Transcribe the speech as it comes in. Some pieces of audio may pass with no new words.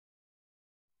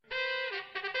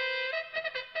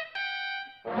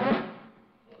A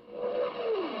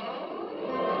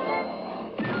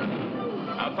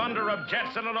thunder of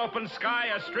jets in an open sky,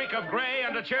 a streak of gray,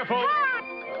 and a cheerful...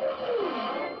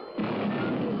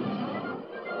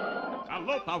 A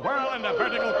loop, a whirl, and a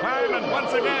vertical climb, and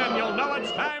once again you'll know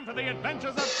it's time for the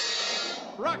adventures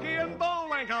of Rocky and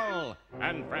Bullwinkle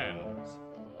and friends.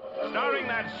 Starring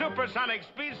that supersonic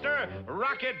speedster,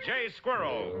 Rocket J.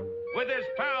 Squirrel, with his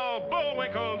pal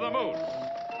Bullwinkle the Moose,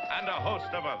 and a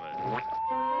host of others.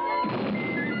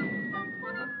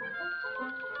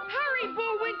 Hurry,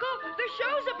 Bullwinkle! The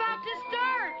show's about to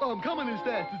start! I'm coming as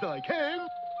fast as I can.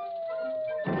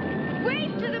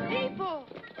 Wave to the people!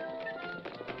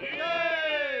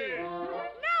 Yay!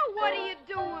 Now what are you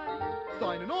doing?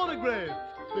 Signing autographs.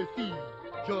 Let's see.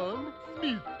 John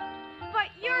Smith. But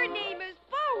your name is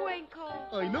Bullwinkle.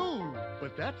 I know,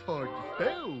 but that's hard to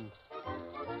spell.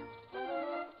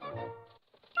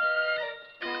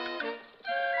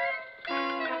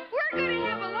 We're gonna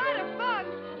have a lot of fun.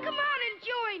 Come on and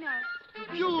join us.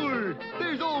 Sure,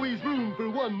 there's always room for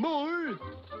one more.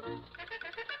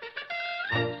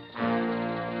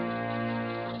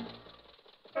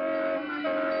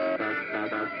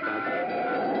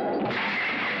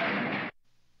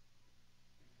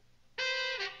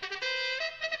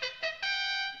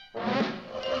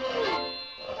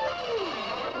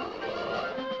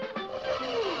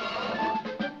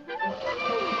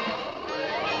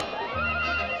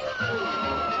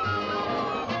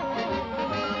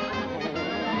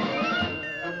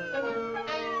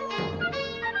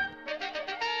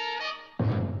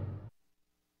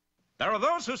 There are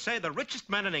those who say the richest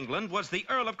man in England was the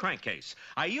Earl of Crankcase.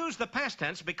 I use the past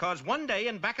tense because one day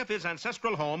in back of his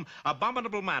ancestral home,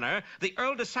 Abominable Manor, the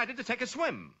Earl decided to take a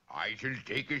swim. I shall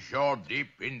take a short dip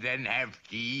and then have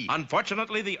tea.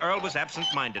 Unfortunately, the Earl was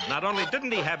absent-minded. Not only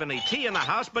didn't he have any tea in the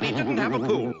house, but he didn't have a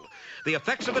pool. The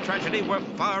effects of the tragedy were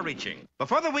far-reaching.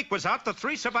 Before the week was out, the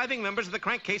 3 surviving members of the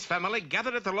Crankcase family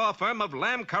gathered at the law firm of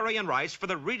Lamb, Curry, and Rice for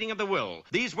the reading of the will.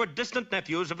 These were distant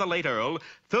nephews of the late Earl,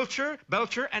 Filcher,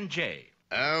 Belcher, and Jay.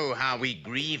 Oh, how we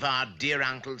grieve our dear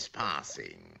uncle's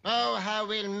passing. Oh, how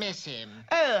we'll miss him.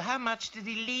 Oh, how much did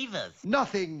he leave us?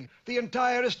 Nothing. The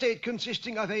entire estate,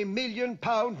 consisting of a £1 million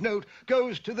note,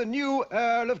 goes to the new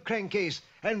Earl of Crankcase,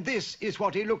 and this is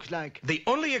what he looks like. The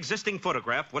only existing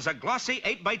photograph was a glossy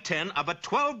 8x10 of a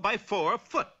 12x4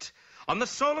 foot. On the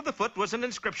sole of the foot was an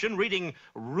inscription reading,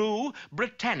 Rue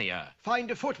Britannia.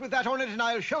 Find a foot with that on it and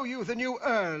I'll show you the new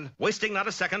Earl. Wasting not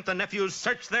a second, the nephews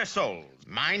searched their souls.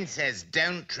 Mine says,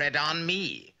 don't tread on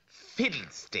me.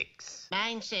 Fiddlesticks.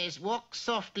 Mine says, walk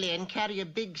softly and carry a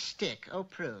big stick. Oh,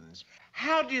 prunes.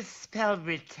 How do you spell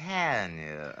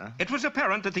Britannia? It was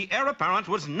apparent that the heir apparent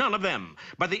was none of them.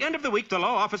 By the end of the week, the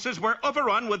law offices were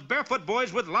overrun with barefoot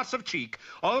boys with lots of cheek,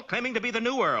 all claiming to be the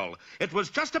new Earl. It was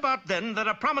just about then that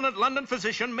a prominent London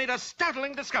physician made a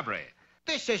startling discovery.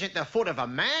 This isn't the foot of a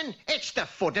man. It's the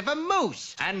foot of a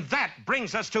moose. And that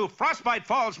brings us to Frostbite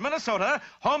Falls, Minnesota,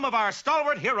 home of our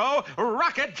stalwart hero,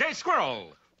 Rocket J.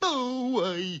 Squirrel. Oh,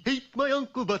 I hate my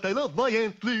uncle, but I love my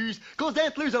antlers, 'cause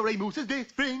antlers are a moose's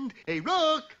best friend. Hey,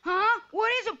 Rock! Huh?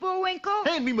 What is it, Bullwinkle?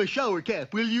 Hand me my shower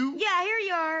cap, will you? Yeah, here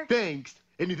you are. Thanks.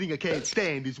 Anything I can't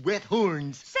stand is wet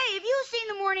horns. Say, have you seen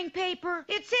the morning paper?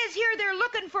 It says here they're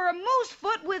looking for a moose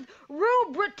foot with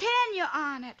Rue Britannia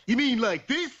on it. You mean like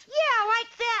this? Yeah,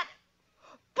 like that.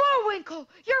 Bullwinkle,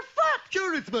 your foot!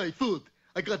 Sure, it's my foot.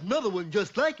 I got another one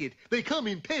just like it. They come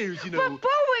in pairs, you know. But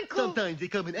Bullwinkle... Sometimes they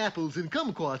come in apples and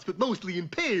kumquats, but mostly in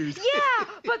pairs. Yeah,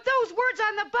 but those words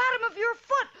on the bottom of your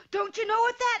foot, don't you know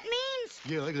what that means?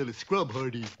 Yeah, I got a scrub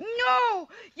hardy. No,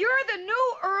 you're the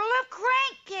new Earl of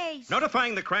Crankcase.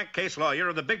 Notifying the Crankcase lawyer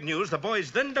of the big news, the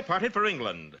boys then departed for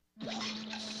England.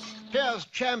 Here's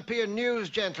champion news,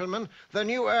 gentlemen. The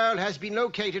new Earl has been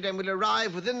located and will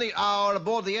arrive within the hour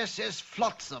aboard the SS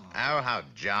Flotsam. Oh, how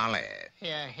jolly.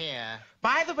 Here, here.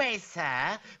 By the way,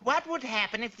 sir, what would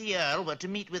happen if the Earl were to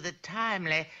meet with a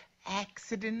timely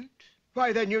accident?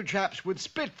 Why, then you chaps would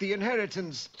split the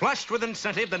inheritance. Flushed with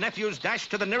incentive, the nephews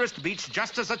dashed to the nearest beach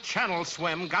just as a channel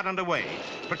swim got underway.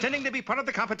 Pretending to be part of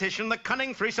the competition, the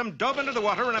cunning threesome dove into the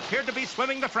water and appeared to be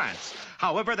swimming to France.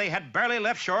 However, they had barely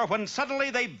left shore when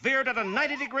suddenly they veered at a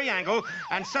 90-degree angle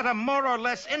and set a more or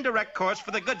less indirect course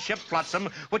for the good ship Flotsam,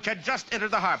 which had just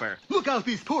entered the harbor. Look out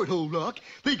this porthole, Rock.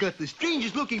 They got the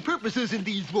strangest-looking purposes in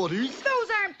these waters. Those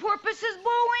aren't porpoises,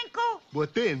 Bullwinkle.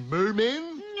 What then,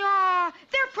 mermen? No,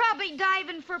 they're probably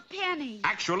diving for pennies.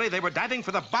 Actually, they were diving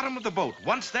for the bottom of the boat.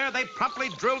 Once there, they promptly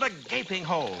drilled a gaping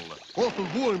hole. Awful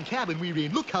warm cabin we're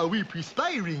in. Look how we're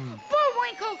perspiring.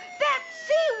 Bullwinkle, that's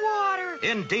seawater.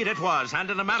 Indeed it was, and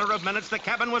in a matter of minutes, the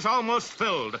cabin was almost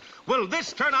filled. Will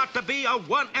this turn out to be a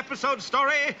one-episode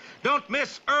story? Don't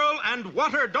miss Earl and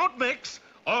Water Don't Mix,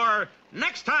 or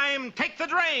Next Time, Take the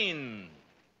Drain.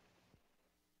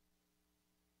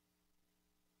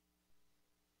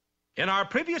 In our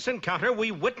previous encounter,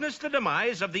 we witnessed the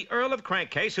demise of the Earl of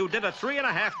Crankcase, who did a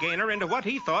 3.5 gainer into what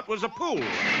he thought was a pool.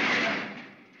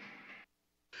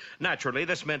 Naturally,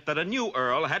 this meant that a new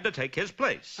Earl had to take his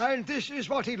place. And this is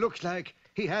what he looks like.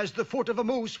 He has the foot of a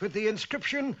moose with the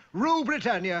inscription, Rue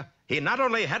Britannia. He not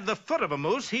only had the foot of a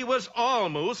moose, he was all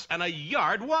moose and a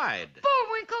yard wide.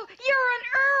 Bullwinkle, you're an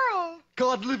Earl.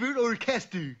 Cod liver or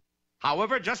castor?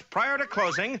 However, just prior to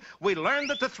closing, we learned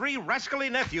that the 3 rascally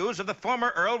nephews of the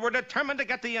former Earl were determined to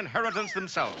get the inheritance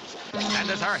themselves. And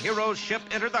as our hero's ship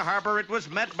entered the harbor, it was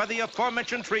met by the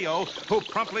aforementioned trio, who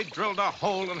promptly drilled a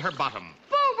hole in her bottom.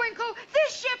 Bullwinkle,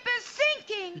 this ship is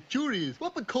sinking. Sure is.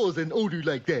 What would cause an odor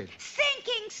like that? Sinking.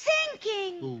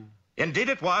 Oh, Indeed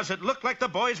it was. It looked like the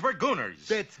boys were gooners.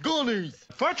 that's goners.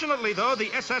 Fortunately, though,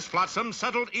 the SS Flotsam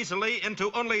settled easily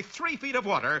into only 3 feet of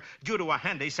water due to a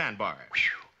handy sandbar.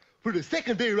 For a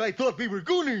second there, I thought we were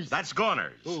gooners. That's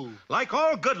goners. Oh. Like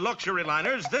all good luxury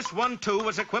liners, this one, too,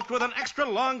 was equipped with an extra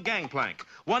long gangplank,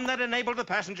 one that enabled the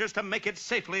passengers to make it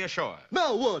safely ashore.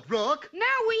 Now what, Rock? Now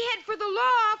we head for the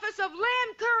law office of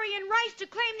lamb, curry, and rice to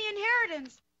claim the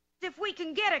inheritance. If we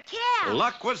can get a cab.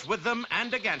 Luck was with them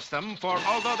and against them, for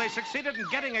although they succeeded in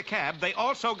getting a cab, they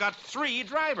also got 3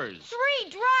 drivers.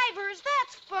 3 drivers?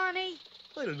 That's funny.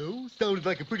 I don't know. Sounded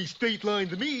like a pretty straight line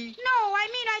to me. No, I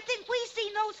mean, I think we've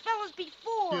seen those fellas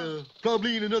before. Yeah,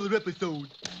 probably in another episode.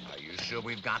 Are you sure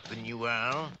we've got the new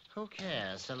Earl? Who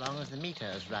cares, so long as the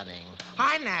meter's running?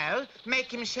 I know.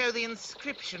 Make him show the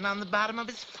inscription on the bottom of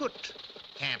his foot.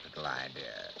 Capital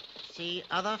idea. See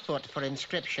other foot for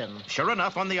inscription. Sure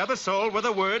enough, on the other sole were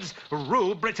the words,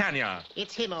 Rue Britannia.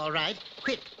 It's him, all right.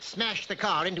 Quick, smash the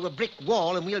car into a brick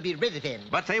wall and we'll be riveted.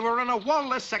 But they were in a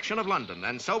wall-less section of London,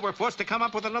 and so were forced to come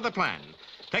up with another plan.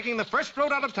 Taking the first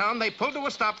road out of town, they pulled to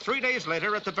a stop 3 days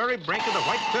later at the very brink of the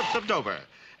White Cliffs of Dover.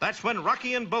 That's when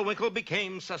Rocky and Bullwinkle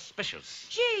became suspicious.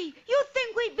 Gee, you'd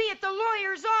think we'd be at the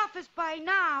lawyer's office by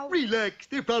now. Relax.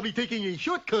 They're probably taking a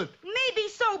shortcut. Maybe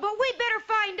so, but we better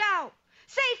find out.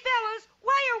 Say, fellas,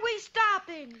 why are we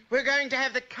stopping? We're going to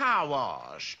have the car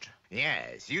washed.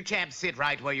 Yes, you chaps sit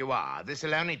right where you are.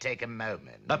 This'll only take a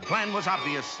moment. The plan was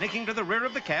obvious. Sneaking to the rear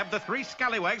of the cab, the 3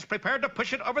 scallywags prepared to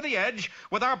push it over the edge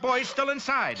with our boys still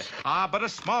inside. But a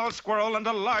small squirrel and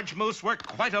a large moose were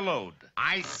quite a load.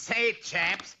 I say,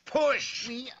 chaps, push!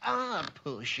 We are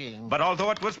pushing. But although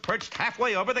it was perched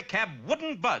halfway over, the cab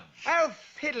wouldn't budge. Oh,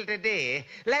 fiddle-de-dee.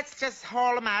 Let's just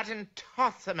haul them out and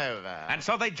toss them over. And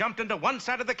so they jumped into one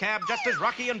side of the cab just as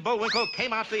Rocky and Bullwinkle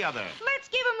came out the other. Let's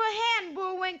give him a hand,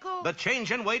 Bullwinkle. The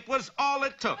change in weight was all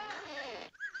it took.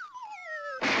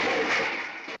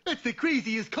 That's the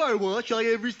craziest car wash I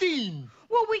ever seen.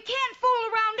 Well, we can't fool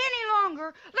around any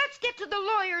longer. Let's get to the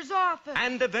lawyer's office.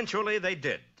 And eventually they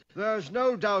did. There's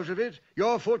no doubt of it.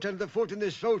 Your foot and the foot in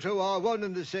this photo are one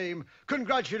and the same.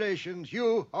 Congratulations,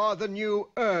 you are the new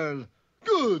Earl.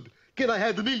 Good. Can I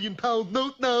have the £1 million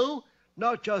note now?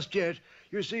 Not just yet.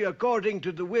 You see, according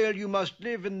to the will, you must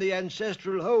live in the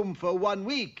ancestral home for 1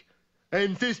 week.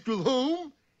 Ancestral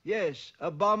home? Yes,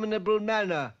 abominable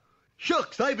manor.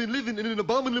 Shucks, I've been living in an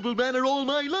abominable manner all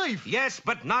my life. Yes,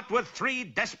 but not with 3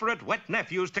 desperate wet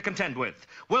nephews to contend with.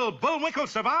 Will Bullwinkle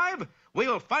survive?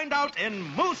 We'll find out in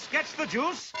Moose Gets the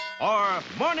Juice, or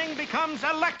Morning Becomes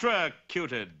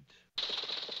Electrocuted.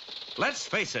 Let's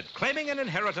face it, claiming an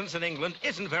inheritance in England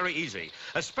isn't very easy,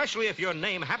 especially if your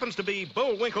name happens to be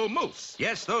Bullwinkle Moose.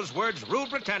 Yes, those words Rule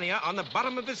Britannia on the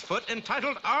bottom of his foot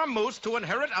entitled our moose to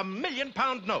inherit a £1 million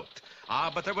note.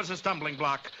 But there was a stumbling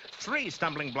block. 3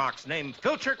 stumbling blocks named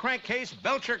Filcher Crankcase,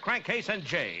 Belcher Crankcase, and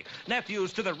Jay,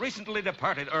 nephews to the recently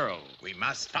departed Earl. We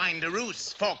must find a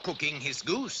ruse for cooking his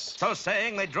goose. So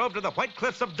saying, they drove to the White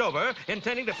Cliffs of Dover,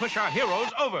 intending to push our heroes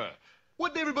over.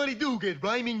 What'd everybody do, get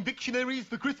rhyming dictionaries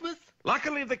for Christmas?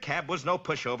 Luckily, the cab was no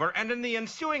pushover, and in the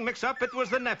ensuing mix-up, it was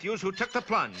the nephews who took the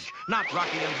plunge, not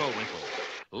Rocky and Bullwinkle.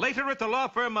 Later at the law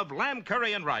firm of Lamb,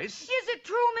 Curry, and Rice... Is it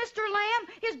true, Mr. Lamb?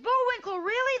 Is Bullwinkle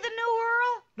really the new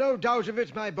Earl? No doubt of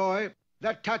it, my boy.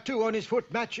 That tattoo on his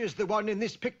foot matches the one in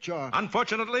this picture.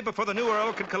 Unfortunately, before the new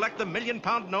Earl could collect the £1 million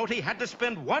note, he had to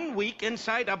spend 1 week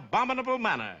inside Abominable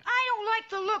Manor. I don't like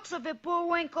the looks of it,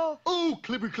 Bullwinkle. Oh,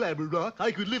 clibber clabber, Rock.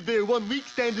 I could live there 1 week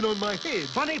standing on my head.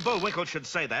 Funny Bullwinkle should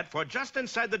say that, for just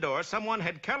inside the door, someone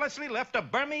had carelessly left a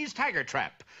Burmese tiger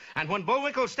trap. And when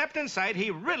Bullwinkle stepped inside,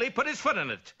 he really put his foot in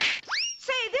it.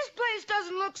 Say, this place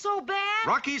doesn't look so bad.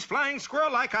 Rocky's flying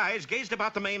squirrel-like eyes gazed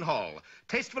about the main hall,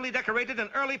 tastefully decorated in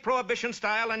early Prohibition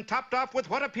style and topped off with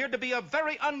what appeared to be a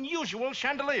very unusual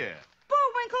chandelier.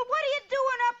 Bullwinkle, what are you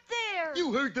doing up there?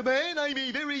 You heard the man. I'm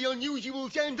a very unusual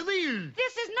chandelier.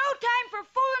 This is no time for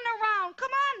fooling around.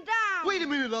 Come on down. Wait a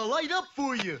minute, I'll light up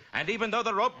for you. And even though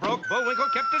the rope broke, Bullwinkle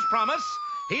kept his promise.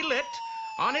 He lit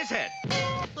on his head.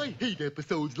 I hate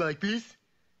episodes like this,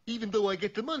 even though I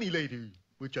get the money later,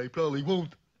 which I probably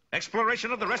won't.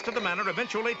 Exploration of the rest of the manor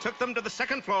eventually took them to the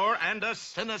second floor and a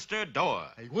sinister door.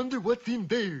 I wonder what's in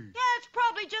there. Yeah, it's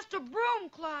probably just a broom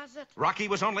closet. Rocky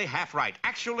was only half right.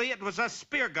 Actually, it was a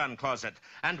spear gun closet,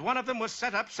 and one of them was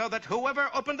set up so that whoever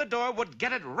opened the door would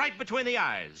get it right between the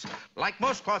eyes. Like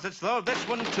most closets, though, this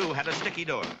one, too, had a sticky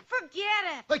door.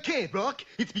 Forget it. I can't, Rock.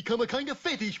 It's become a kind of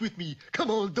fetish with me. Come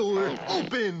on, door.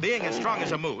 Open. Being as strong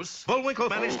as a moose, Bullwinkle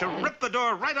managed to rip the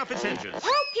door right off its hinges.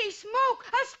 Hokey smoke!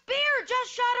 A spear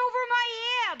just shot over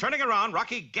my head. Turning around,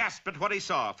 Rocky gasped at what he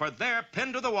saw, for there,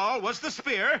 pinned to the wall, was the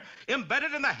spear,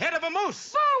 embedded in the head of a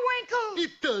moose. Bullwinkle!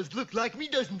 It does look like me,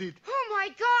 doesn't it? Oh, my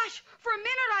gosh. For a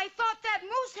minute, I thought that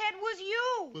moose head was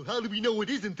you. Well, how do we know it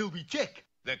is until we check?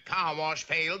 The car wash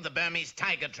failed, the Burmese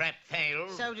tiger trap failed.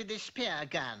 So did the spear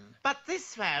gun. But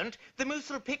this won't. The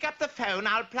moose will pick up the phone,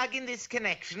 I'll plug in this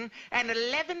connection, and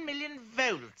 11 million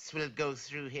volts will go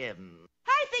through him.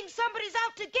 I think somebody's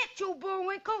out to get you,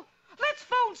 Bullwinkle. Let's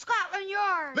phone Scotland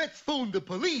Yard. Let's phone the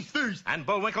police first. And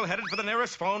Bullwinkle headed for the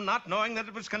nearest phone, not knowing that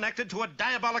it was connected to a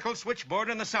diabolical switchboard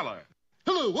in the cellar.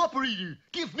 Hello, operator.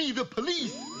 Give me the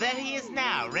police. There he is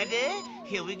now. Ready?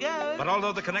 Here we go. But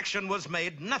although the connection was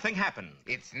made, nothing happened.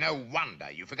 It's no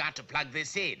wonder you forgot to plug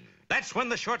this in. That's when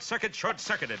the short-circuit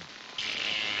short-circuited.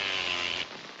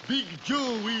 Big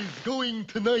Joe is going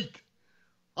tonight.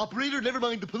 Operator, never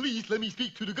mind the police. Let me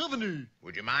speak to the governor.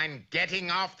 Would you mind getting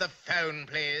off the phone,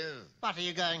 please? What are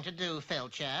you going to do,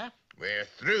 Felcher? We're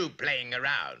through playing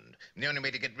around. The only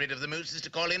way to get rid of the moose is to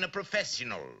call in a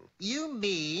professional. You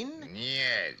mean?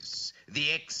 Yes,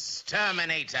 the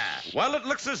exterminator. Well, it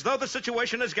looks as though the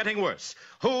situation is getting worse.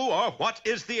 Who or what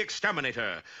is the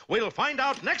exterminator? We'll find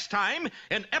out next time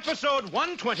in episode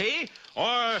 120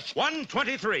 or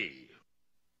 123.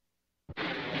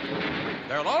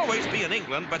 There'll always be an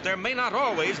England, but there may not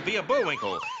always be a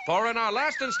Bullwinkle. For in our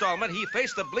last installment, he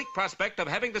faced the bleak prospect of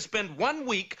having to spend 1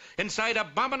 week inside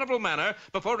Abominable Manor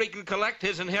before he could collect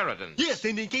his inheritance. Yes,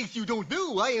 and in case you don't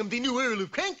know, I am the new Earl of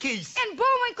Crankcase. And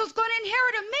Bullwinkle's going to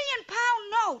inherit a £1 million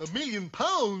note. £1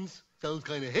 million? Sounds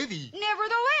kind of heavy.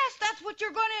 Nevertheless, that's what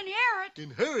you're going to inherit.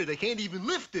 Inherit? I can't even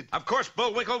lift it. Of course,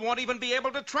 Bullwinkle won't even be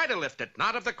able to try to lift it.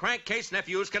 Not if the Crankcase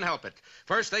nephews can help it.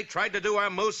 First, they tried to do our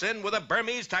moose in with a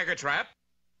Burmese tiger trap.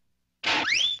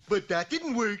 But that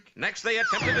didn't work. Next, they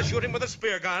attempted to shoot him with a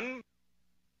spear gun.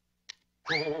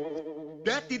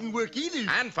 That didn't work either.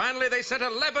 And finally, they sent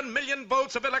 11 million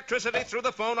volts of electricity through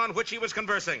the phone on which he was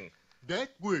conversing.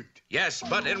 That worked. Yes,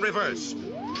 but in reverse.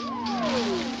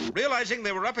 Realizing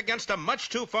they were up against a much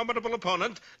too formidable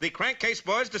opponent, the Crankcase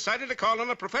boys decided to call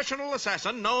on a professional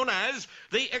assassin known as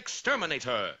the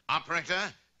Exterminator.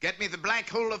 Operator, get me the Black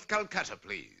Hole of Calcutta,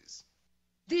 please.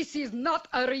 This is not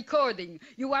a recording.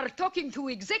 You are talking to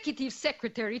Executive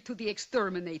Secretary to the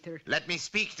Exterminator. Let me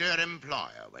speak to your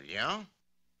employer, will you?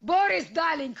 Boris,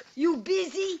 darling, you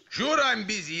busy? Sure I'm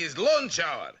busy. It's lunch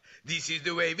hour. This is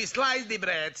the way we slice the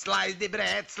bread, slice the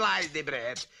bread, slice the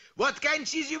bread. What kind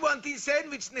cheese you want in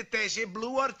sandwich, Natasha?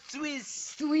 Blue or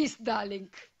Swiss? Swiss, darling.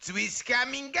 Swiss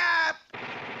coming up.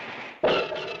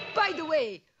 By the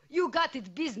way, you got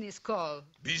it business call.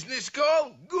 Business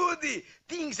call? Goody.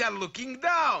 Things are looking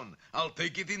down. I'll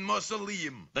take it in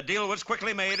mausoleum. The deal was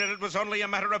quickly made, and it was only a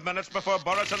matter of minutes before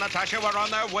Boris and Natasha were on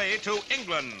their way to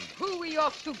England. Who we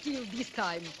off to kill this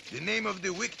time? The name of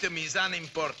the victim is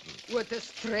unimportant. What a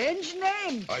strange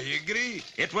name. I agree.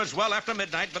 It was well after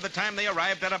midnight by the time they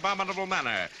arrived at Abominable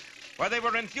Manor, where they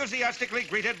were enthusiastically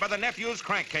greeted by the nephew's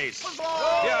Crankcase.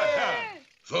 Yeah.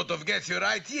 Sort of gets you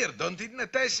right here, don't it,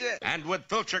 Natasha? And with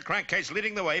Filcher Crankcase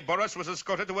leading the way, Boris was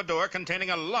escorted to a door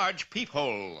containing a large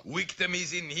peephole. Victim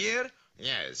is in here?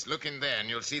 Yes, look in there and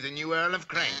you'll see the new Earl of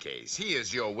Crankcase. He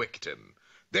is your victim.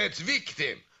 That's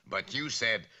victim. But you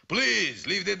said, Please,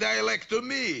 leave the dialect to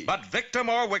me. But victim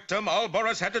or victim, all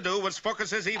Boris had to do was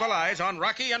focus his evil eyes on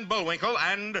Rocky and Bullwinkle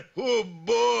and... Oh,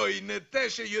 boy,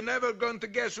 Natasha, you're never going to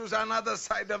guess who's on the other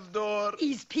side of door.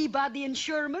 Is Peabody and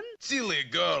Sherman? Silly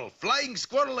girl, flying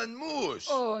squirrel and moose.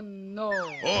 Oh, no.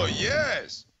 Oh,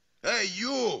 yes. Hey,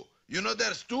 you. You know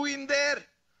there's two in there?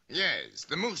 yes,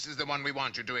 the moose is the one we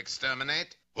want you to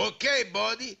exterminate. Okay,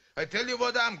 buddy. I tell you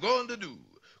what I'm going to do.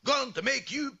 Going to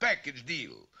make you package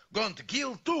deal. Going to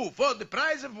kill 2 for the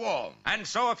price of 1. And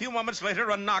so a few moments later,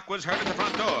 a knock was heard at the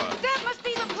front door. That must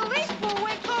be the police,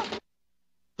 Bullwinkle.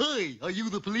 Hey, are you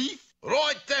the police?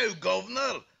 Right now,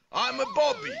 Governor. I'm a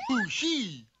Bobby. Who's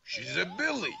she? She's a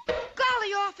Billy.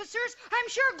 Golly, officers, I'm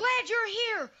sure glad you're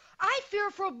here. I fear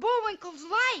for Bullwinkle's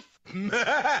life.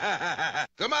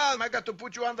 Come on, I got to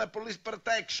put you under police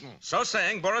protection. So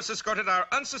saying, Boris escorted our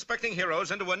unsuspecting heroes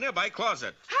into a nearby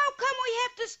closet. How come we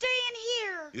have to stay in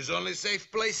here? It's only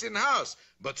safe place in house.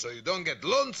 But so you don't get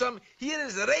lonesome, here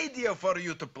is a radio for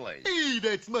you to play. Hey,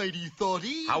 that's mighty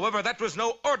thoughty. However, that was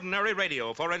no ordinary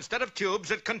radio, for instead of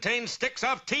tubes, it contained sticks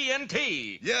of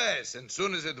TNT. Yes, and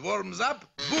soon as it warms up,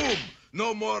 boom!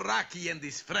 No more Rocky and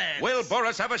his friends. Will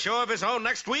Boris have a show of his own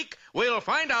next week? We'll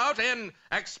find out in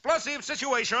Explosive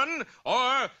Situation,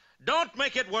 or Don't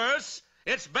Make It Worse,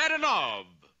 It's Bad Enough.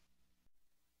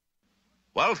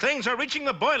 Well, things are reaching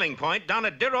the boiling point down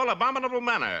at dear old Abominable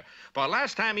Manor. For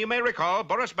last time, you may recall,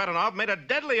 Boris Badenov made a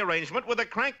deadly arrangement with the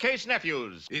crankcase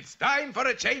nephews. It's time for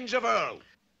a change of Earl.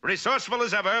 Resourceful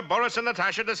as ever, Boris and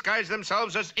Natasha disguised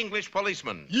themselves as English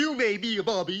policemen. You may be a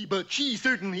Bobby, but she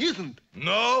certainly isn't.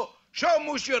 No?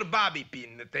 Show us your bobby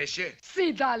pin, Natasha.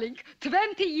 See, darling,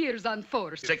 20 years on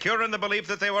force. Secure in the belief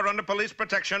that they were under police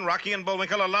protection, Rocky and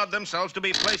Bullwinkle allowed themselves to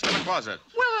be placed in a closet.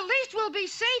 Well, at least we'll be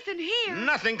safe in here.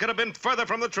 Nothing could have been further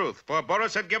from the truth, for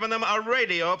Boris had given them a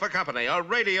radio for company, a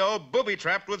radio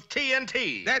booby-trapped with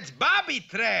TNT. That's Bobby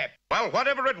Trap. Well,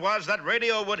 whatever it was, that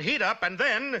radio would heat up, and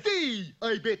then... Say,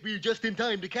 I bet we're just in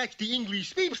time to catch the English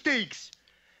sweepstakes.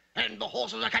 And the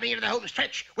horses are coming into the home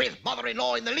stretch with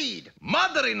mother-in-law in the lead.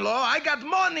 Mother-in-law, I got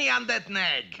money on that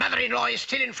nag. Mother-in-law is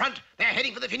still in front. They're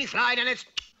heading for the finish line, and it's...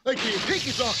 I can't take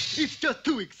it, Doc. It's just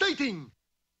too exciting.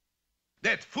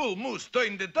 That fool moose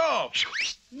turned it off.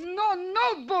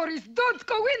 No, Boris, don't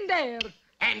go in there.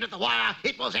 And at the wire,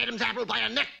 it was Adam's apple by a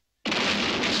neck.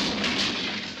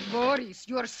 Boris,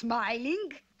 you're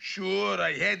smiling? Sure,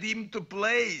 I had him to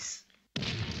place.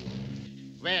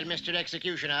 Well, Mr.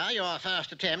 Executioner, your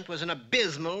first attempt was an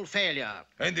abysmal failure.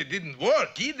 And it didn't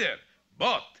work either.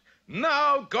 But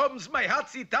now comes my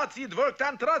hotsy-totsy it worked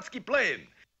on Trotsky plane.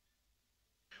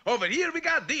 Over here we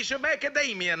got dish of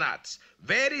macadamia nuts.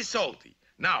 Very salty.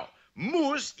 Now,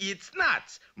 Moose eats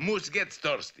nuts. Moose gets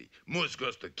thirsty. Moose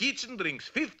goes to kitchen, drinks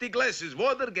 50 glasses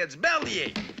water, gets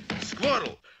bellyache.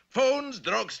 Squirrel phones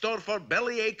drugstore for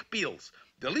bellyache pills.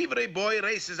 Delivery boy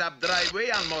races up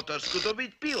driveway on motor scooter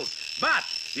with pills. But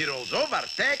he rolls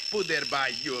overtake, put there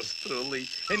by yours truly,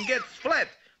 and gets flat.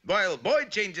 While boy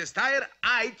changes tire,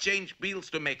 I change pills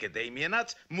to macadamia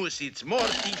nuts. Moose eats more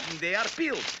thinking they are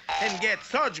pills. And gets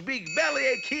such big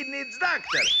bellyache he needs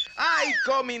doctor. I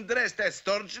come in dressed as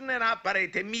sturgeon and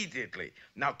operate immediately.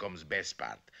 Now comes best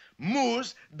part.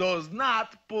 Moose does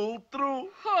not pull through.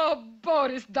 Oh,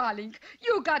 Boris, darling,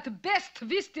 you got best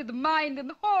twisted mind in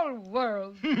the whole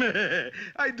world.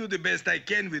 I do the best I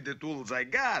can with the tools I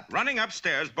got. Running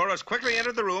upstairs, Boris quickly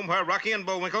entered the room where Rocky and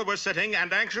Bullwinkle were sitting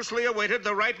and anxiously awaited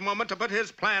the right moment to put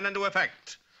his plan into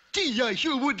effect. Gee, I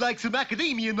sure would like some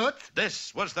macadamia nuts.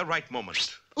 This was the right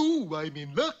moment. Oh, I'm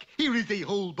in luck. Here is a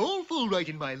whole bowl full right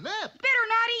in my lap. Better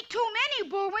not eat too many,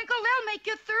 Bullwinkle. They'll make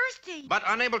you thirsty. But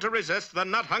unable to resist, the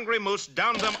nut-hungry moose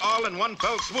downed them all in one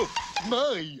fell swoop.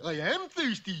 My, I am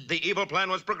thirsty. The evil plan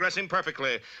was progressing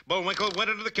perfectly. Bullwinkle went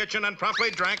into the kitchen and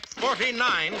promptly drank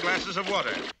 49 glasses of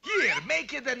water. Here,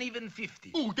 make it an even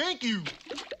 50. Oh, thank you.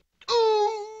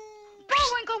 Oh!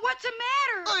 Bullwinkle, what's the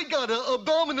matter? I got a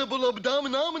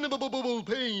abominable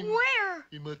pain. Where?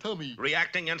 In my tummy.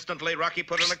 Reacting instantly, Rocky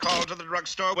put in a call to the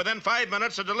drugstore. Within 5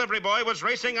 minutes, a delivery boy was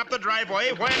racing up the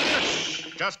driveway when,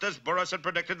 just as Boris had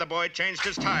predicted, the boy changed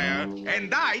his tire.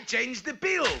 And I changed the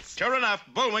pills. Sure enough,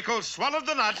 Bullwinkle swallowed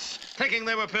the nuts, thinking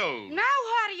they were pills. Now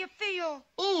how do you feel?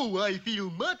 Oh, I feel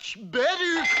much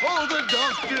better. Call the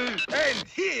doctor. And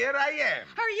here I am.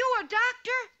 Are you a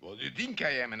doctor? What do you think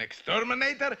I am, an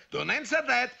exterminator? Don't answer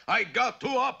that. I got to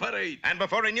operate. And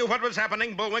before he knew what was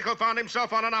happening, Bullwinkle found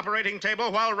himself on an operating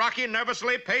table while Rocky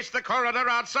nervously paced the corridor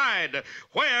outside.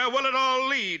 Where will it all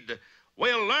lead?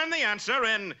 We'll learn the answer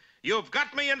in You've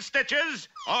Got Me in Stitches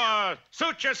or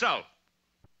Suit Yourself.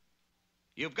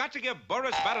 You've got to give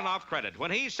Boris Badenov credit.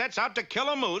 When he sets out to kill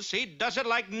a moose, he does it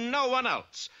like no one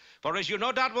else. For as you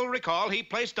no doubt will recall, he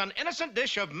placed an innocent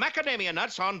dish of macadamia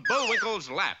nuts on Bullwinkle's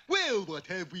lap. Well, what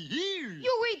have we here?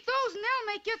 You eat those and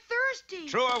they'll make you thirsty.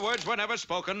 Truer words were never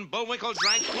spoken. Bullwinkle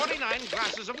drank 49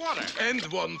 glasses of water. And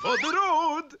one for the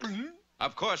road.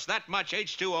 Of course, that much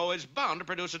H2O is bound to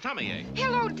produce a tummy ache.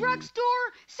 Hello, drugstore.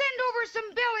 Send over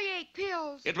some bellyache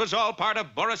pills. It was all part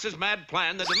of Boris's mad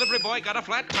plan. The delivery boy got a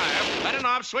flat tire, let a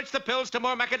knob switch the pills to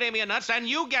more macadamia nuts, and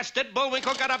you guessed it,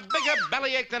 Bullwinkle got a bigger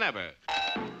bellyache than ever.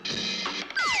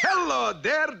 Hello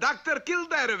there, Dr.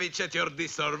 Kildarovich at your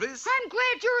disservice. I'm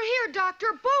glad you're here, Doctor.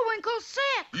 Bullwinkle's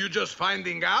sick. You just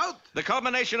finding out? The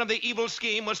culmination of the evil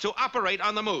scheme was to operate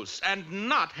on the moose and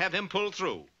not have him pull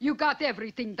through. You got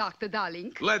everything, Dr.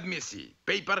 Darling. Let me see.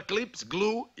 Paper clips,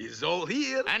 glue is all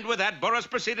here. And with that, Boris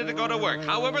proceeded to go to work.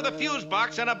 However, the fuse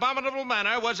box, in abominable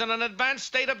manner, was in an advanced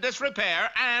state of disrepair,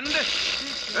 and...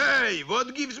 Hey,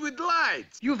 what gives with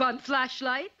lights? You want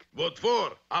flashlight? What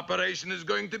for? Operation is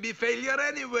going to be failure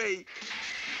anyway.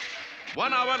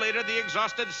 1 hour later, the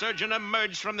exhausted surgeon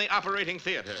emerged from the operating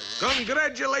theater.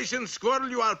 Congratulations, Squirrel.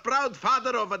 You are proud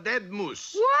father of a dead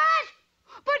moose.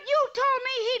 What? But you told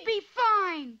me he'd be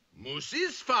fine. Moose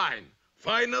is fine.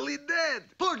 Finally dead.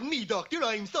 Pardon me, Doctor.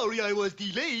 I'm sorry I was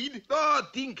delayed. Oh,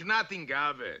 think nothing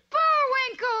of it.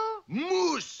 Bullwinkle!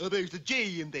 Moose! Oh, there's a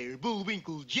J in there.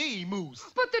 Bullwinkle J Moose.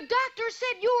 But the doctor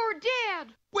said you were dead.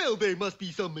 Well, there must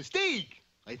be some mistake,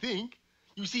 I think.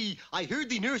 You see, I heard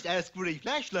the nurse ask for a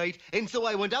flashlight, and so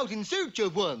I went out in search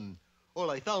of one. All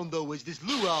I found, though, was this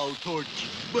luau torch.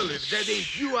 Well, if that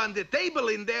ain't you on the table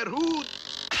in there, who...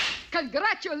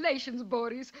 Congratulations,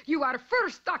 Boris. You are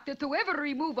first doctor to ever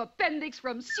remove appendix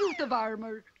from suit of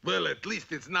armor. Well, at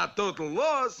least it's not total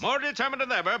loss. More determined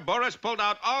than ever, Boris pulled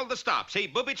out all the stops. He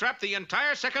booby-trapped the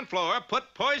entire second floor,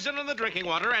 put poison in the drinking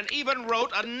water, and even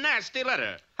wrote a nasty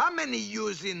letter. How many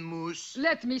U's in moose?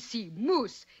 Let me see.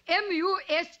 Moose.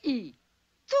 M-U-S-E.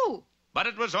 2. But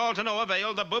it was all to no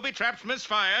avail. The booby traps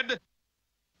misfired.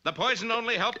 The poison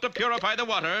only helped to purify the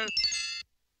water.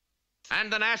 And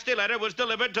the nasty letter was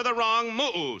delivered to the wrong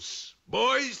moose.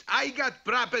 Boys, I got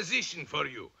proposition for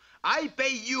you. I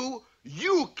pay you,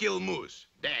 you kill moose.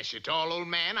 Dash it all, old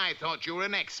man. I thought you were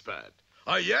an expert.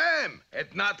 I am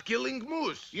at not killing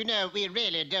moose. You know, we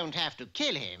really don't have to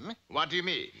kill him. What do you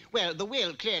mean? Well, the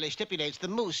will clearly stipulates the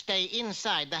moose stay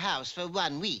inside the house for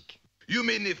 1 week. You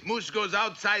mean if moose goes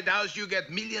outside the house, you get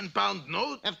 £1 million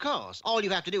note? Of course. All you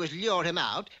have to do is lure him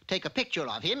out, take a picture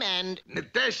of him, and...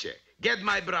 Natasha, get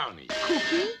my brownie.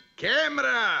 Cookie?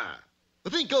 Camera! I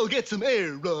think I'll get some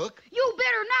air, Rock. You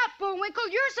better not, Bullwinkle.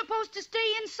 You're supposed to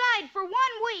stay inside for 1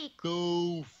 week.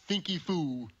 Oh, thinky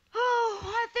foo. Oh,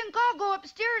 I think I'll go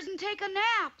upstairs and take a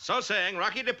nap. So saying,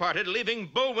 Rocky departed, leaving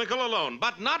Bullwinkle alone,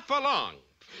 but not for long.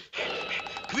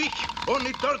 Quick!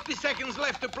 Only 30 seconds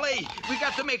left to play. We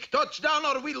got to make touchdown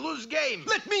or we lose game.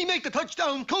 Let me make the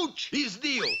touchdown, coach. His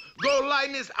deal. Goal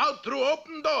line is out through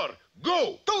open door.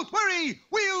 Go! Don't worry,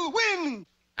 we'll win.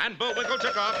 And Bullwinkle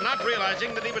took off, not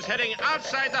realizing that he was heading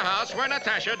outside the house where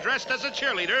Natasha, dressed as a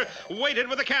cheerleader, waited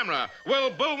with the camera.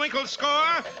 Will Bullwinkle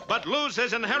score but lose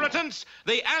his inheritance?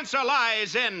 The answer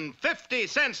lies in 50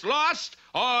 cents lost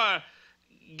or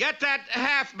get that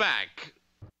half back.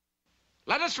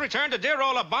 Let us return to dear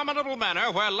old Abominable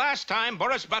Manor, where last time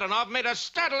Boris Badenov made a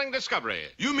startling discovery.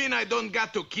 You mean I don't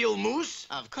got to kill moose?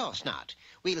 Of course not.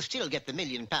 We'll still get the £1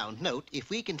 million note if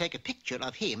we can take a picture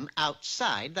of him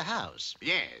outside the house.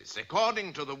 Yes,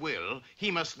 according to the will,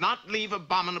 he must not leave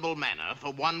Abominable Manor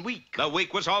for 1 week. The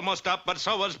week was almost up, but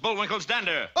so was Bullwinkle's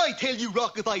dander. I tell you,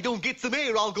 Rock, if I don't get some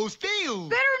air, I'll go stale.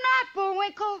 Better not,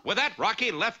 Bullwinkle. With that,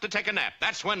 Rocky left to take a nap.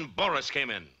 That's when Boris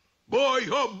came in. Boy,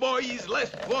 oh boy, he's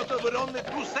last quarter with only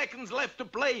 2 seconds left to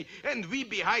play, and we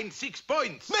behind 6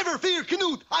 points. Never fear,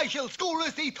 Canute. I shall score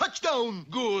us a touchdown.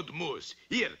 Good, Moose.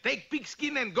 Here, take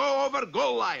pigskin and go over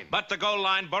goal line. But the goal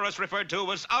line Boris referred to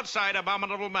was outside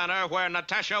Abominable Manor, where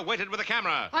Natasha waited with a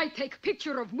camera. I take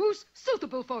picture of moose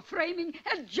suitable for framing,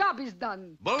 and job is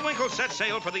done. Bullwinkle set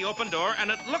sail for the open door,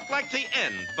 and it looked like the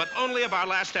end, but only of our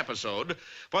last episode,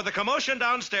 for the commotion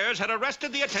downstairs had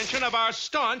arrested the attention of our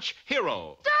staunch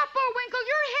hero. Stop, Bullwinkle.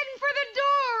 You're heading for the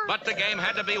door. But the game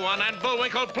had to be won, and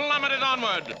Bullwinkle plummeted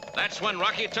onward. That's when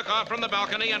Rocky took off from the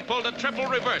balcony and pulled a triple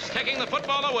reverse, taking the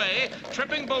football away,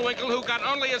 tripping Bullwinkle, who got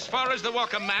only as far as the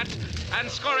welcome mat, and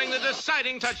scoring the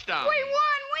deciding touchdown. We won.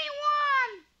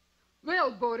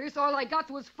 Well, Boris, all I got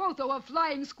was photo of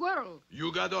flying squirrel.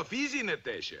 You got off easy,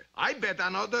 Natasha. I bet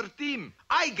another team.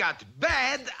 I got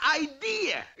bad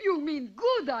idea. You mean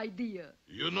good idea.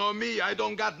 You know me, I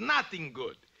don't got nothing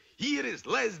good. Here is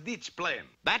last-ditch plan.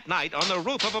 That night, on the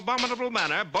roof of Abominable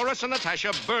Manor, Boris and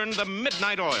Natasha burned the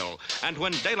midnight oil. And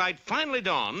when daylight finally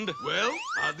dawned... Well,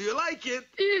 how do you like it?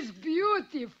 It's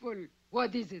beautiful.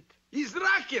 What is it? It's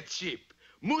rocket ship.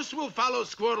 Moose will follow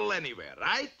squirrel anywhere,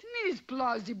 right? It's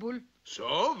plausible.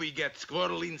 So we get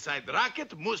squirrel inside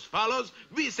rocket, moose follows,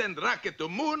 we send rocket to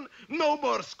moon, no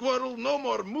more squirrel, no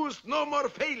more moose, no more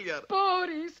failure.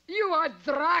 Boris, you are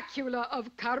Dracula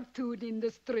of cartoon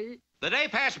industry. The day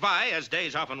passed by, as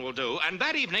days often will do, and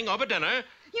that evening over dinner...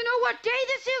 You know what day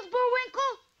this is,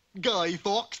 Bullwinkle? Guy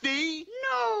Fawkes Day?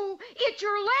 No, it's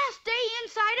your last day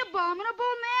inside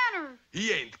Abominable Manor.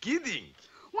 He ain't kidding.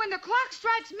 When the clock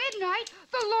strikes midnight,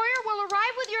 the lawyer will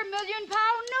arrive with your £1 million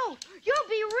note. You'll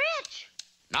be rich.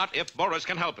 Not if Boris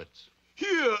can help it.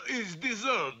 Here is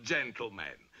dessert, gentlemen.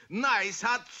 Nice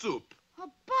hot soup. A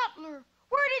butler?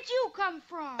 Where did you come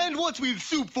from? And what's with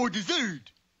soup for dessert?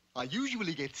 I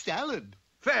usually get salad.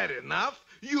 Fair enough.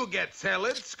 You get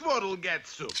salad, squirrel gets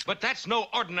soup. But that's no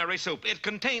ordinary soup. It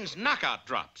contains knockout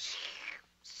drops.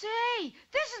 Say,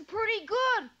 this is pretty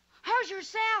good. How's your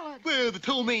salad? Well, the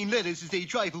ptomaine lettuce is a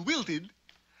trifle wilted.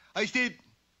 I said,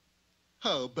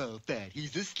 how about that?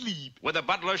 He's asleep. With the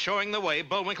butler showing the way,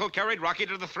 Bullwinkle carried Rocky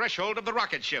to the threshold of the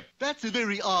rocket ship. That's a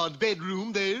very odd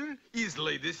bedroom there. His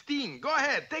latest thing. Go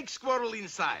ahead, take squirrel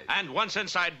inside. And once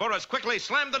inside, Boris quickly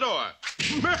slammed the door.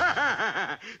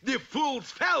 The fools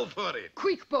fell for it.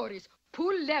 Quick, Boris.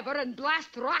 Pull lever and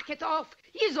blast rocket off.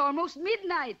 It's almost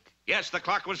midnight. Yes, the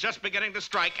clock was just beginning to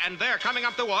strike, and there coming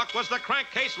up the walk was the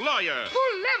crankcase lawyer.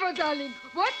 Pull lever, darling.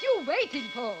 What you waiting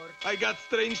for? I got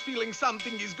strange feeling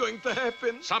something is going to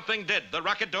happen. Something did. The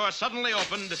rocket door suddenly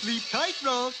opened. Sleep tight,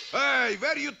 Rock. Hey,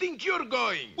 where do you think you're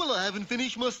going? Well, I haven't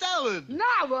finished my salad.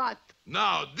 Now what?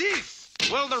 Now this.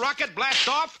 Will the rocket blast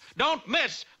off? Don't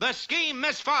miss. The scheme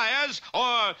misfires,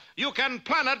 or you can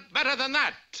plan it better than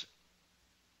that.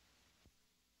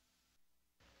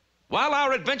 While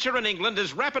our adventure in England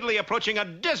is rapidly approaching a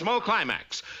dismal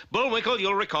climax, Bullwinkle,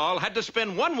 you'll recall, had to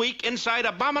spend 1 week inside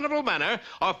Abominable Manor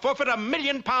or forfeit a £1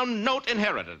 million note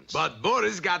inheritance. But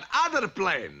Boris got other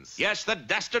plans. Yes, the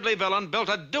dastardly villain built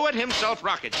a do-it-himself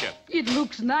rocket ship. It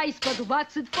looks nice, but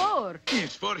what's it for?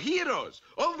 It's for heroes.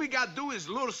 All we got do is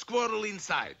lure squirrel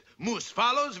inside. Moose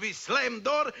follows, we slam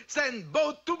door, send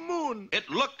boat to moon. It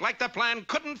looked like the plan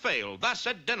couldn't fail. Thus,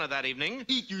 at dinner that evening...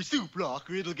 Eat your soup, Rock,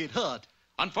 or it'll get hot.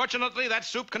 Unfortunately, that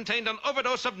soup contained an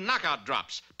overdose of knockout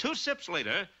drops. 2 sips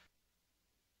later...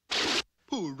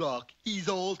 Poor Rock. He's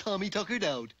all Tommy Tuckered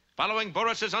out. Following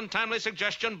Boris's untimely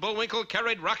suggestion, Bullwinkle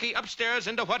carried Rocky upstairs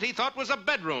into what he thought was a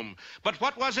bedroom, but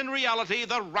what was in reality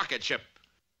the rocket ship.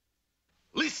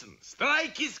 Listen,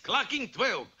 strike is clocking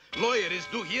 12. Lawyer is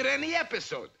due here any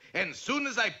episode. And soon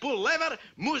as I pull lever,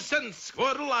 Moose and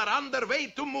Squirrel are on their way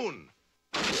to moon.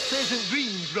 Pleasant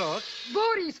dreams, Rock.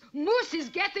 Boris, Moose is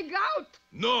getting out.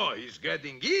 No, he's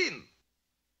getting in.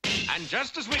 And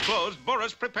just as we closed,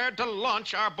 Boris prepared to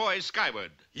launch our boys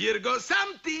skyward. Here goes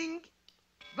something.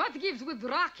 What gives with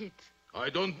rocket? I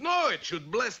don't know. It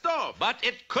should blast off. But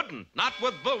it couldn't, not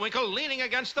with Bullwinkle leaning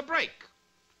against the brake.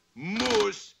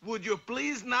 Moose, would you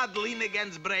please not lean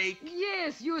against brake?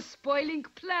 Yes, you spoiling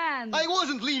plans. I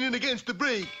wasn't leaning against the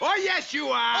brake. Oh, yes, you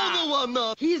are. Oh, no, I'm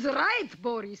not. He's right,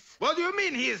 Boris. What do you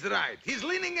mean he's right? He's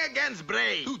leaning against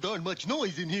brake. Too darn much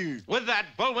noise in here. With that,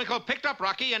 Bullwinkle picked up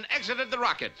Rocky and exited the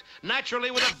rocket.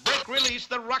 Naturally, with a brake release,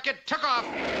 the rocket took off.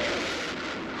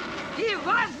 He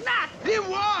was not. He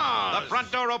was. The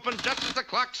front door opened just as the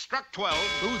clock struck 12.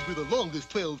 Those were the longest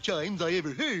 12 chimes I ever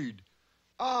heard.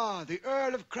 Ah, the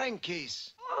Earl of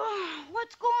Crankcase. Oh,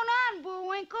 what's going on,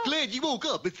 Bullwinkle? Glad you woke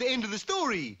up. It's the end of the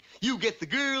story. You get the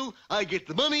girl, I get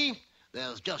the money.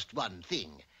 There's just one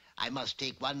thing. I must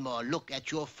take one more look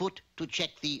at your foot to check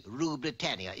the Rue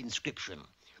Britannia inscription.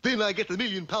 Then I get the £1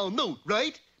 million note,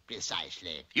 right?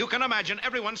 Precisely. You can imagine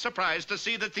everyone's surprised to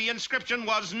see that the inscription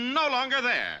was no longer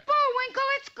there. Bullwinkle,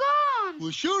 it's gone.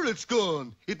 Well, sure it's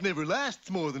gone. It never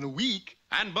lasts more than a week.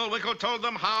 And Bullwinkle told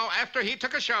them how, after he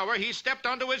took a shower, he stepped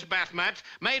onto his bath mat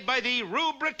made by the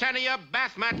Rue Britannia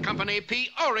Bath Mat Company,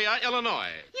 Peoria,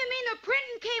 Illinois. You mean the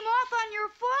printing came off on your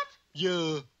foot?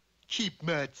 Yeah, cheap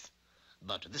mats.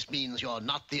 But this means you're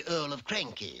not the Earl of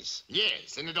Crankcase.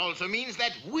 Yes, and it also means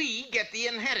that we get the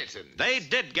inheritance. They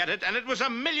did get it, and it was a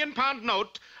 £1 million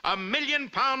note, a £1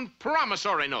 million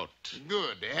promissory note.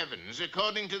 Good heavens.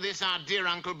 According to this, our dear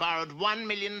uncle borrowed £1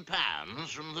 million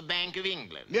from the Bank of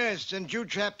England. Yes, and you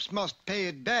chaps must pay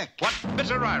it back. What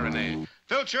bitter irony.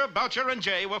 Filcher, Boucher, and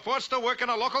Jay were forced to work in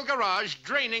a local garage,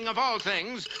 draining, of all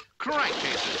things,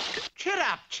 crankcases. Cheer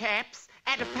up, chaps.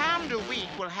 At £1 a week,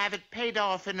 we'll have it paid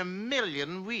off in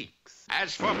 1,000,000 weeks.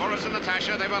 As for Boris and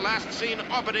Natasha, they were last seen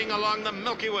orbiting along the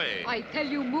Milky Way. I tell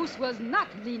you, Moose was not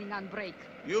leaning on brake.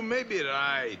 You may be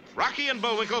right. Rocky and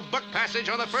Bullwinkle booked passage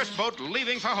on the first boat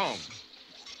leaving for home.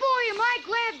 Boy, am I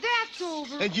glad that's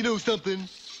over. And you know something?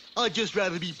 I'd just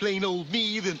rather be plain old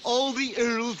me than all the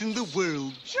earls in the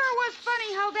world. Sure was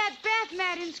funny how that bath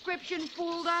mat inscription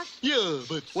fooled us. Yeah,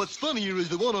 but what's funnier is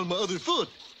the one on my other foot.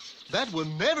 That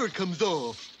one never comes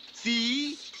off.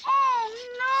 See?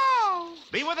 Oh, no!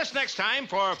 Be with us next time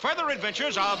for further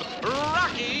adventures of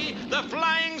Rocky the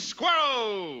Flying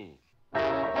Squirrel.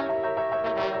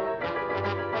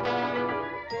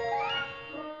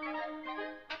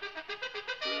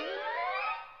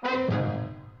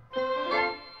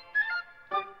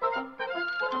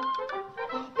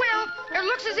 Well, it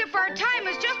looks as if our time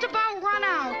is just about run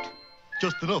out.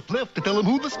 Just enough left to tell him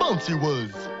who the sponsor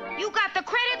was. You got the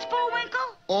credits,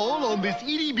 Bullwinkle? All on this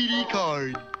itty-bitty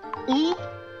card. Oop!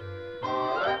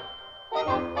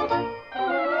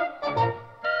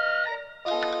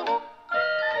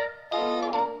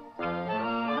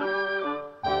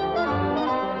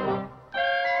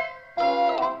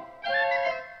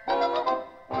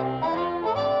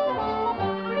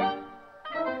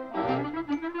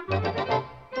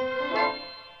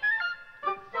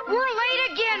 We're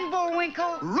late again,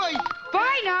 Bullwinkle. Right!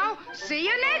 Bye now. See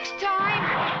you next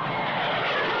time.